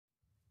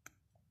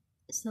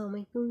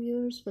Assalamualaikum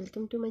viewers,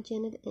 welcome to my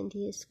channel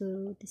NTS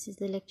Guru. This is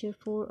the lecture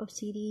 4 of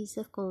series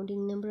of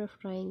counting number of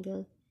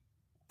triangle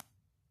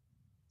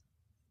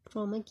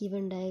from a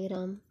given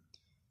diagram.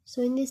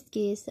 So in this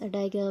case, a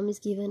diagram is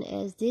given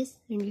as this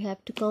and you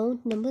have to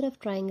count number of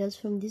triangles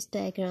from this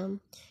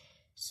diagram.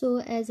 So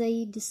as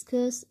I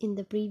discussed in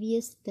the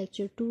previous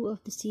lecture 2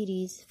 of the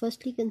series,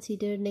 firstly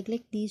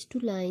neglect these two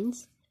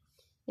lines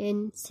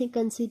and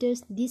consider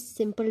this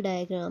simple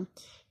diagram.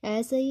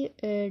 As I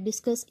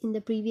discussed in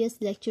the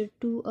previous lecture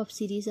 2 of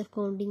series of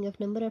counting of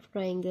number of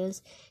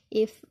triangles,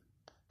 if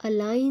a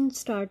line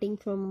starting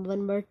from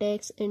one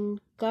vertex and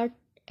cut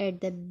at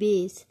the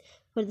base,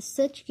 for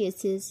such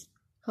cases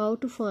how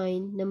to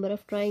find number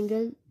of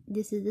triangle,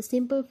 this is the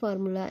simple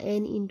formula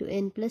n into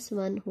n plus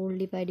 1 whole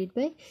divided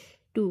by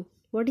 2.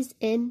 What is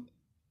n?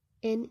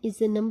 N is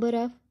the number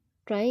of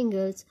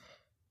triangles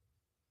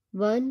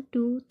 1,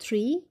 2,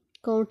 3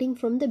 counting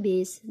from the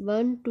base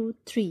 1, 2,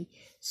 3.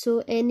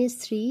 So n is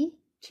 3,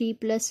 3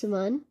 plus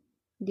 1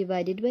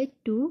 divided by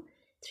 2.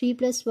 3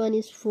 plus 1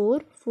 is 4,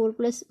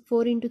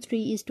 4 into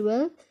 3 is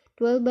 12,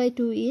 12 by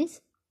 2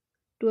 is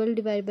 12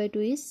 divided by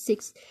 2 is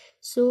 6.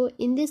 So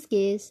in this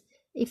case,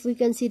 if we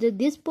consider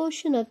this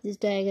portion of this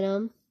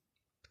diagram,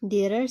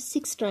 there are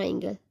 6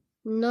 triangles.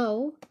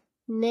 Now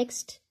in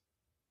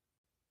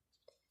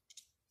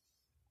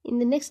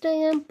the next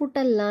diagram, put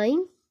a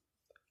line.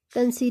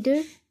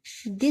 Consider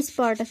this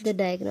part of the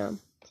diagram.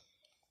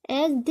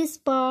 As this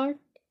part,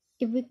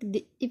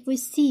 if we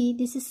see,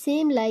 this is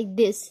same like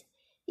this.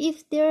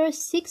 If there are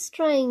 6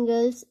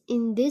 triangles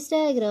in this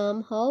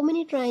diagram, how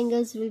many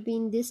triangles will be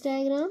in this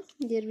diagram?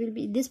 There will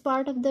be this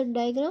part of the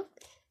diagram.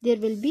 There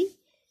will be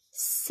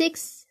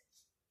 6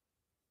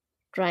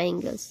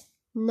 triangles.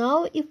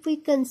 Now if we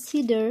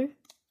consider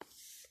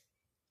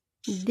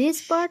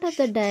this part of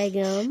the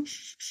diagram,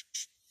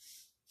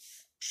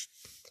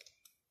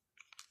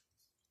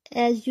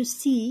 as you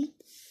see,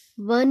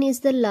 one is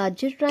the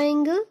larger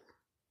triangle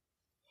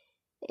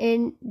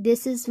and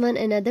this is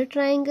another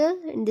triangle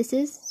and this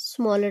is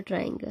smaller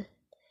triangle.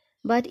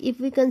 But if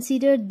we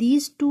consider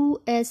these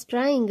two as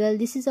triangle,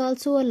 this is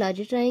also a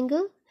larger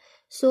triangle.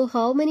 So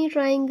how many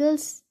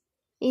triangles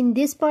in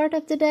this part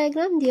of the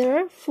diagram? There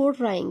are 4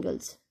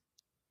 triangles.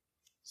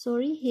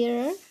 Sorry,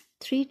 here are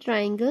 3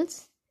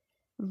 triangles,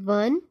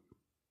 1,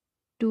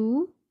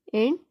 2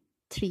 and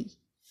 3.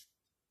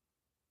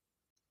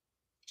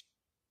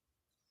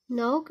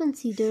 Now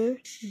consider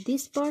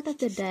this part of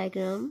the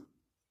diagram.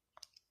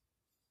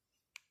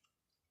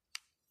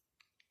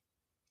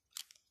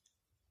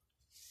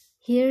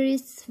 Here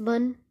is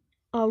one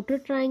outer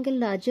triangle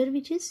larger,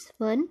 which is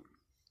 1.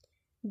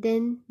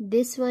 Then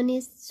this one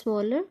is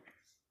smaller.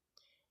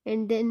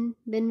 And then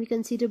when we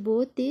consider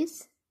both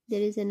these,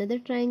 there is another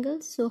triangle.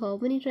 So how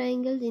many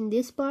triangles in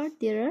this part?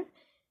 There are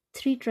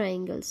 3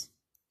 triangles.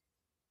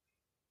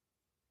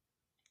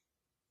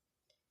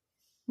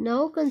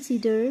 Now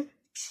consider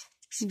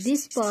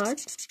this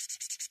part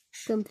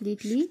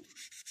completely.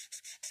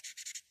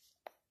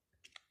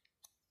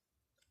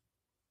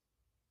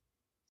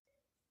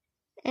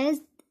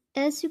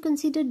 As you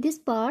consider this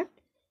part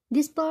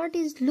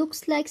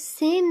looks like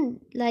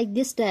same like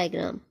this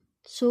diagram.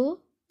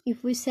 So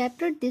if we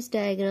separate this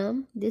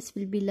diagram, this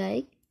will be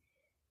like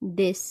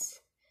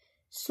this.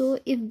 So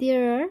if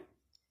there are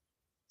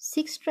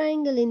 6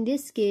 triangles in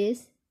this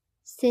case,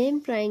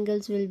 same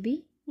triangles will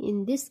be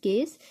in this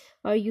case,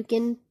 or you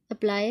can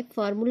apply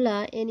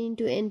formula n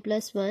into n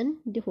plus 1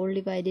 the whole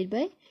divided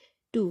by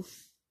 2.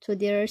 So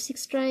there are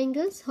 6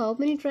 triangles. How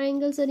many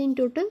triangles are in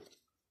total?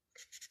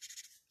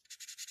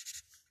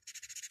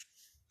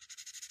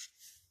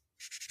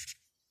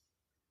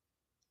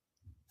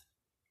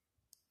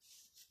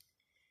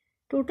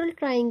 Total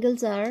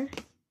triangles are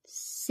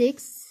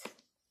 6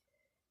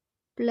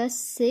 plus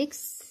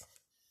 6,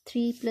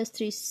 3 plus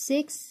 3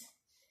 6,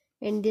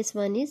 and this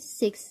one is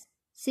 6.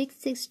 6,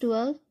 6,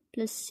 12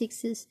 plus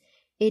 6 is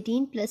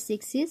 18 plus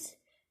 6 is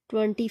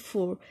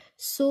 24.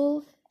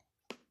 So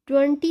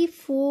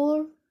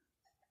 24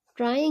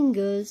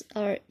 triangles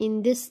are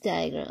in this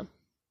diagram.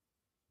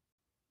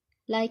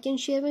 Like and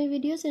share my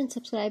videos and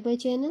subscribe my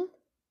channel.